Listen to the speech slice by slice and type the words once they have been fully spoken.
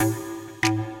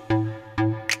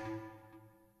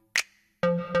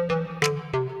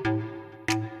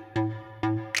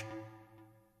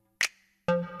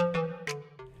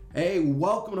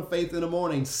Welcome to Faith in the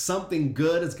Morning. Something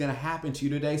good is going to happen to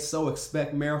you today, so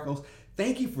expect miracles.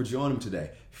 Thank you for joining me today.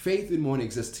 Faith in the Morning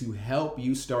exists to help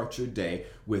you start your day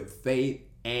with faith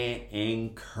and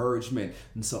encouragement.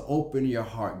 And so open your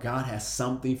heart. God has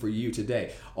something for you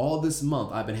today. All this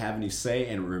month, I've been having you say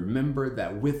and remember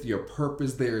that with your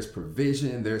purpose, there is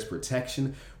provision and there's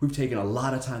protection. We've taken a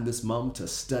lot of time this month to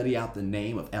study out the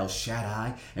name of El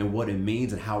Shaddai and what it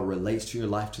means and how it relates to your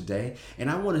life today. And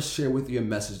I want to share with you a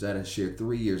message that I shared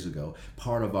 3 years ago,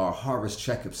 part of our Harvest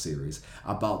Checkup series,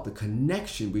 about the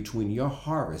connection between your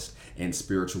harvest and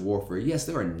spiritual warfare. Yes,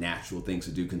 there are natural things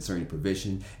to do concerning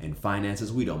provision and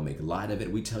finances. We don't make light of it.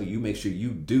 We tell you, make sure you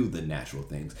do the natural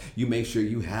things. You make sure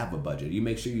you have a budget. You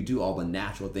make sure you do all the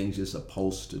natural things you're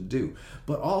supposed to do.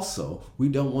 But also, we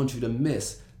don't want you to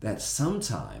miss that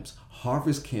sometimes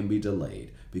harvest can be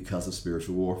delayed because of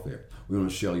spiritual warfare. We want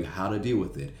to show you how to deal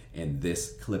with it in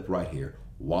this clip right here.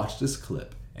 Watch this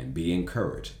clip and be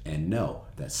encouraged and know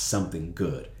that something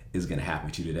good is going to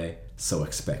happen to you today, so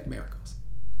expect miracles.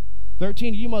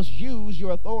 13, you must use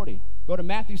your authority. Go to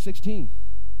Matthew 16.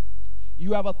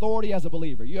 You have authority as a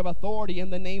believer. You have authority in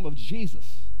the name of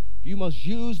Jesus. You must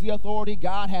use the authority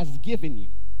God has given you.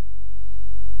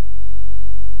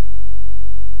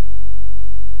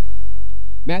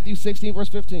 Matthew 16, verse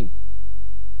 15.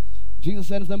 Jesus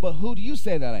said to them, "But who do you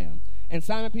say that I am?" And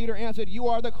Simon Peter answered, "You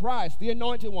are the Christ, the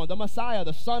anointed one, the Messiah,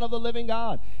 the Son of the living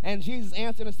God." And Jesus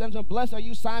answered and said to him, "Blessed are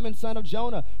you, Simon, son of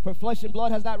Jonah, for flesh and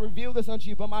blood has not revealed this unto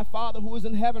you, but my Father who is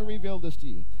in heaven revealed this to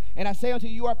you. And I say unto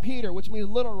you, you are Peter," which means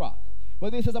little rock.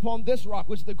 "But this is upon this rock,"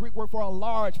 which is the Greek word for a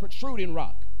large, protruding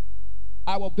rock,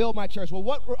 "I will build my church." Well,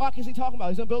 what rock is he talking about?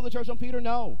 He's going to build the church on Peter?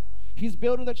 No. He's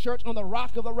building the church on the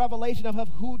rock of the revelation of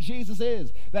who Jesus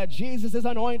is, that Jesus is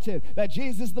anointed, that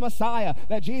Jesus is the Messiah,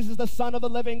 that Jesus is the Son of the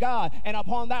living God. And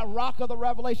upon that rock of the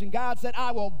revelation, God said,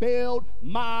 "I will build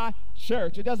my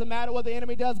church." It doesn't matter what the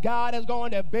enemy does. God is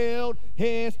going to build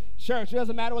his church. It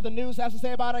doesn't matter what the news has to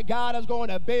say about it. God is going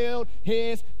to build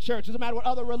his church. It doesn't matter what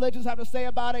other religions have to say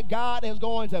about it. God is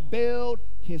going to build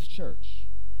his church.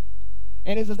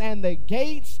 And it says, "And the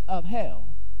gates of hell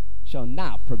shall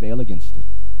not prevail against it."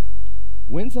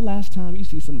 When's the last time you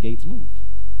see some gates move?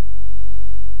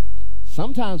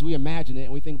 Sometimes we imagine it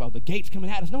and we think about the gates coming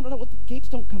at us. No, the gates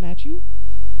don't come at you.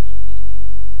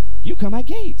 You come at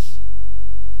gates.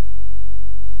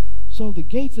 So the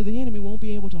gates of the enemy won't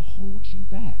be able to hold you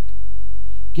back.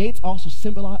 Gates also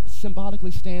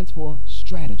symbolically stands for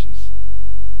strategies.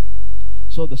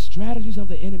 So the strategies of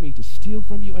the enemy to steal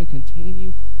from you and contain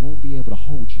you won't be able to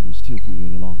hold you and steal from you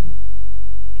any longer,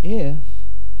 if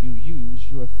you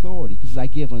use your authority. Because I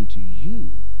give unto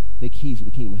you the keys of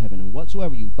the kingdom of heaven, and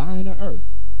whatsoever you bind on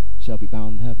earth shall be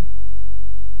bound in heaven.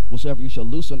 Whatsoever you shall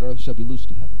loose on earth shall be loosed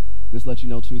in heaven. This lets you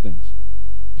know two things.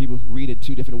 People read it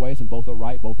two different ways, and both are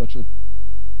right, both are true.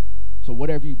 So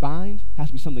whatever you bind has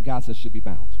to be something God says should be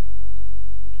bound.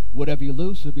 Whatever you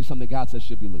loose should be something God says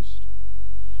should be loosed.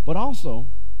 But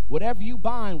also, whatever you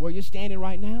bind where you're standing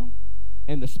right now,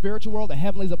 in the spiritual world, the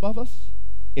heavenlies above us,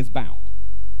 is bound.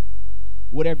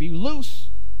 Whatever you loose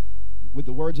with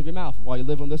the words of your mouth while you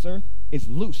live on this earth is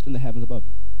loosed in the heavens above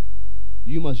you.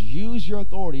 You must use your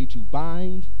authority to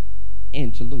bind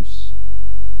and to loose.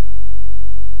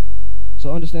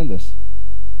 So understand this.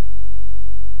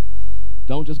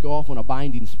 Don't just go off on a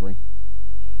binding spree.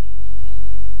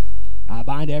 I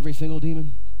bind every single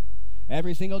demon,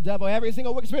 every single devil, every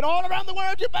single wicked spirit all around the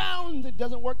world. You're bound. It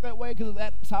doesn't work that way, because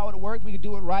that's how it works. We could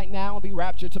do it right now and be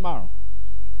raptured tomorrow.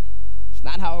 It's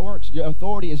not how it works. Your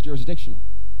authority is jurisdictional.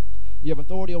 You have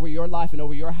authority over your life and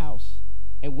over your house.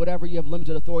 And whatever you have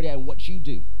limited authority at what you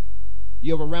do,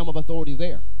 you have a realm of authority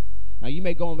there. Now, you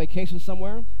may go on vacation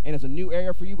somewhere, and it's a new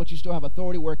area for you, but you still have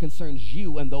authority where it concerns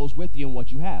you and those with you and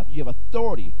what you have. You have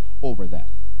authority over that.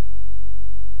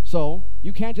 So,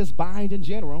 you can't just bind in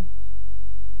general.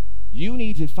 You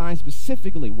need to find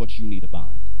specifically what you need to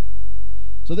bind.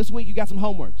 So this week, you got some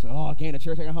homework. So, I came to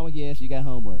church, I got homework. Yes, you got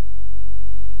homework.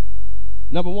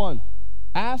 Number one,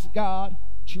 ask God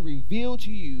to reveal to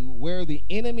you where the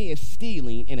enemy is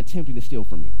stealing and attempting to steal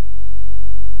from you.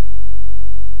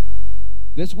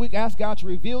 This week, ask God to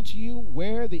reveal to you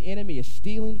where the enemy is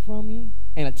stealing from you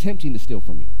and attempting to steal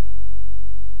from you.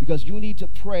 Because you need to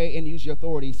pray and use your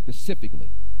authority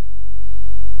specifically.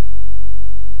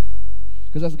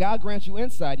 Because as God grants you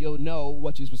insight, you'll know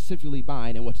what to specifically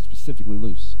bind and what to specifically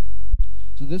loose.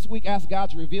 So this week, ask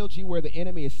God to reveal to you where the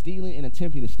enemy is stealing and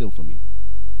attempting to steal from you.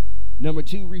 Number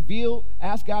two,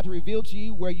 ask God to reveal to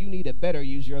you where you need to better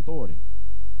use your authority.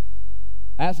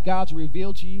 Ask God to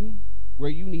reveal to you where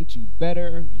you need to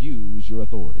better use your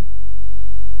authority.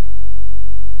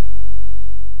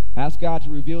 Ask God to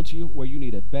reveal to you where you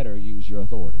need to better use your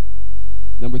authority.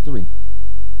 Number 3,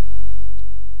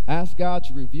 ask God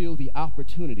to reveal the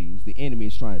opportunities the enemy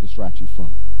is trying to distract you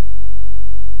from.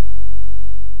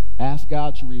 Ask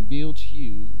God to reveal to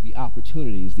you the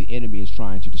opportunities the enemy is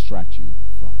trying to distract you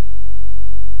from.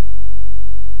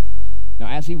 Now,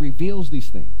 as he reveals these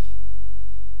things,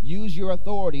 use your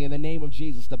authority in the name of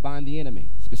Jesus to bind the enemy,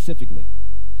 specifically.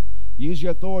 Use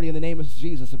your authority in the name of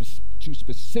Jesus to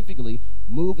specifically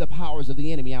move the powers of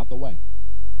the enemy out the way.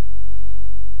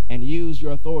 And use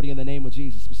your authority in the name of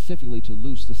Jesus specifically to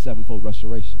loose the sevenfold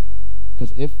restoration.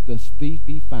 Because if the thief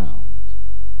be found,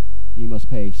 he must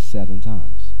pay 7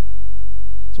 times.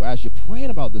 So as you're praying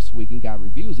about this week and God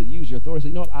reveals it, use your authority. Say,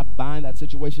 you know what? I bind that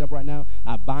situation up right now.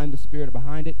 I bind the spirit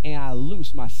behind it, and I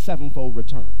loose my 7-fold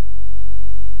return.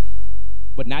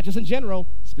 But not just in general,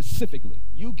 specifically.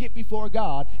 You get before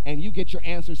God, and you get your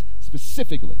answers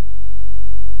specifically.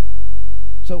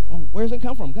 So where does it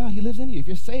come from? God, he lives in you. If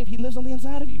you're saved, he lives on the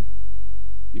inside of you.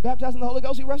 You're baptized in the Holy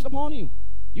Ghost, he rests upon you.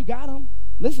 You got him.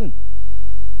 Listen.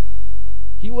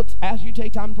 He will, as you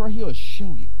take time in prayer, he will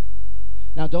show you.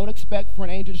 Now, don't expect for an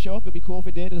angel to show up. It'd be cool if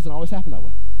it did. It doesn't always happen that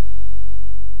way.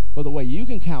 But the way you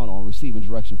can count on receiving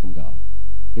direction from God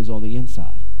is on the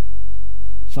inside.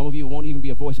 Some of you won't even be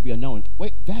a voice, it'll be a knowing.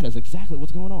 Wait, that is exactly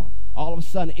what's going on. All of a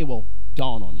sudden, it will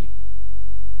dawn on you.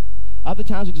 Other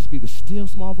times, it'll just be the still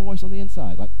small voice on the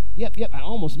inside. Like, yep, I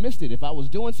almost missed it. If I was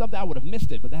doing something, I would have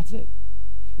missed it, but that's it.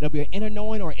 It'll be an inner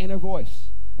knowing or inner voice.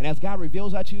 And as God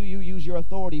reveals that to you, you use your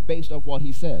authority based off what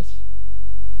he says.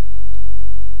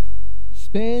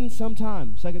 Spend some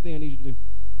time, second thing I need you to do.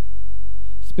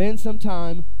 Spend some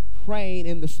time praying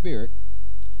in the Spirit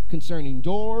concerning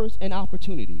doors and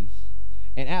opportunities,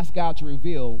 and ask God to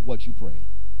reveal what you prayed.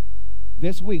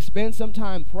 This week, spend some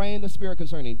time praying in the Spirit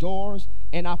concerning doors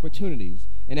and opportunities,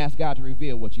 and ask God to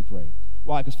reveal what you prayed.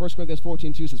 Why? Because 1 Corinthians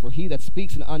 14:2 says, for he that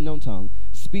speaks in an unknown tongue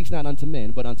speaks not unto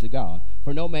men, but unto God.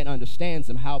 For no man understands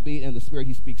him, howbeit in the Spirit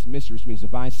he speaks mysteries, which means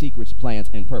divine secrets, plans,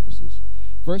 and purposes.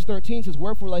 Verse 13 says,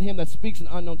 wherefore let him that speaks in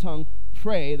an unknown tongue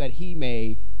pray that he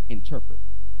may interpret.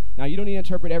 Now, you don't need to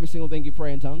interpret every single thing you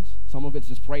pray in tongues. Some of it's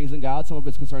just praising God. Some of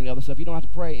it's concerning other stuff. You don't have to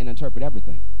pray and interpret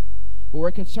everything. But where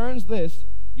it concerns this,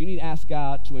 you need to ask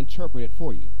God to interpret it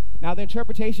for you. Now, the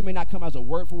interpretation may not come as a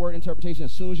word-for-word interpretation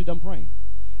as soon as you're done praying.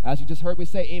 As you just heard me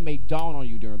say, it may dawn on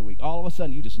you during the week. All of a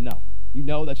sudden, you just know. You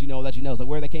know that you know that you know. It's like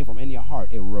where they came from. In your heart,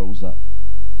 it rose up.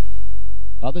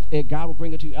 God will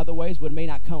bring it to you other ways, but it may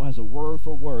not come as a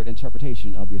word-for-word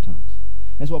interpretation of your tongues.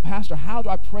 And so, Pastor, how do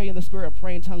I pray in the Spirit of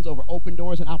praying in tongues over open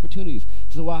doors and opportunities?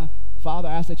 So, Father,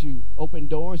 I ask that you open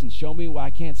doors and show me what I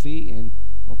can't see. And,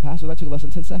 well, Pastor, that took less than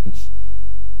 10 seconds.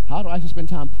 How do I actually spend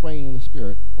time praying in the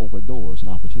Spirit over doors and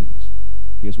opportunities?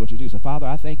 Here's what you do. So, Father,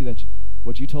 I thank you that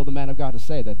what you told the man of God to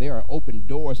say, that there are open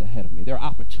doors ahead of me. There are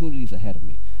opportunities ahead of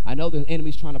me. I know the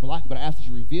enemy's trying to block it, but I ask that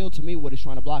you reveal to me what he's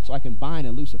trying to block so I can bind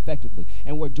and loose effectively.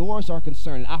 And where doors are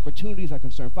concerned and opportunities are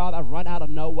concerned, Father, I run out of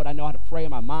what I know how to pray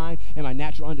in my mind and my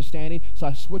natural understanding. So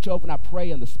I switch over and I pray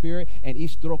in the Spirit. And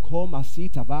doors,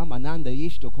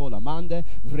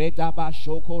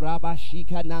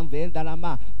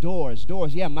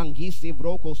 yeah, mangisi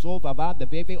vroko sova va the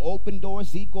bebe open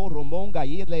doors ziko romonga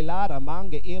yedlela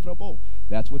ramanga evrabo.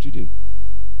 That's what you do.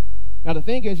 Now, the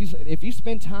thing is, if you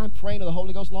spend time praying to the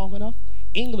Holy Ghost long enough,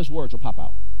 English words will pop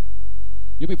out.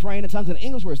 You'll be praying in tongues and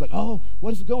English words like, oh,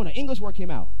 what is it going? An English word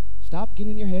came out. Stop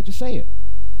getting in your head. Just say it.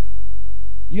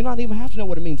 You don't even have to know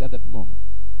what it means at that moment.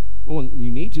 But when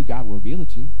you need to, God will reveal it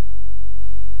to you.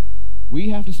 We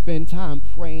have to spend time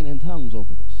praying in tongues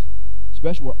over this,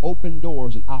 especially where open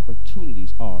doors and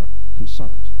opportunities are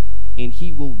concerned. And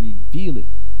he will reveal it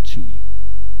to you.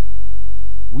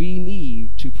 We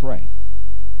need to pray.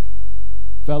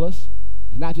 Fellas,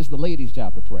 it's not just the ladies'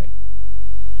 job to pray.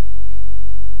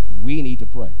 We need to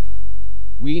pray.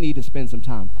 We need to spend some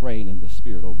time praying in the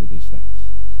Spirit over these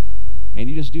things. And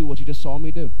you just do what you just saw me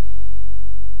do.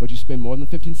 But you spend more than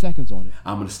 15 seconds on it.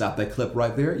 I'm going to stop that clip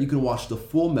right there. You can watch the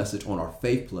full message on our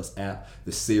Faith Plus app.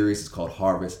 The series is called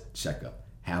Harvest Checkup.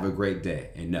 Have a great day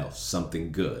and know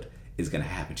something good is going to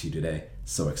happen to you today.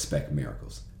 So expect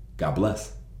miracles. God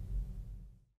bless.